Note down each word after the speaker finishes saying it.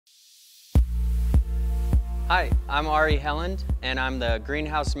Hi, I'm Ari Helland, and I'm the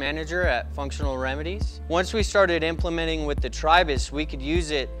greenhouse manager at Functional Remedies. Once we started implementing with the Tribus, we could use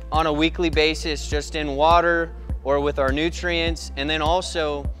it on a weekly basis just in water or with our nutrients. And then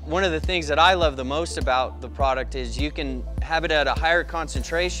also, one of the things that I love the most about the product is you can have it at a higher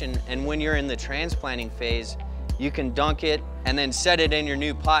concentration, and when you're in the transplanting phase, you can dunk it and then set it in your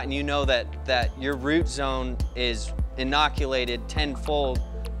new pot, and you know that your root zone is inoculated tenfold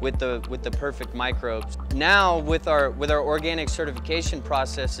with the perfect microbes. Now with our organic certification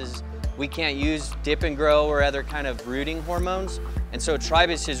processes, we can't use dip and grow or other kind of rooting hormones, and so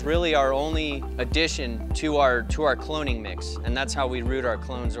Tribus is really our only addition to our cloning mix, and that's how we root our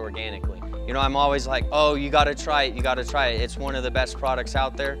clones organically. You know, I'm always like, oh, you gotta try it, you gotta try it. It's one of the best products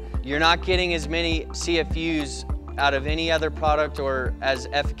out there. You're not getting as many CFUs out of any other product or as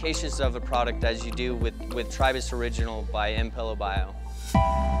efficacious of a product as you do with Tribus Original by Bio.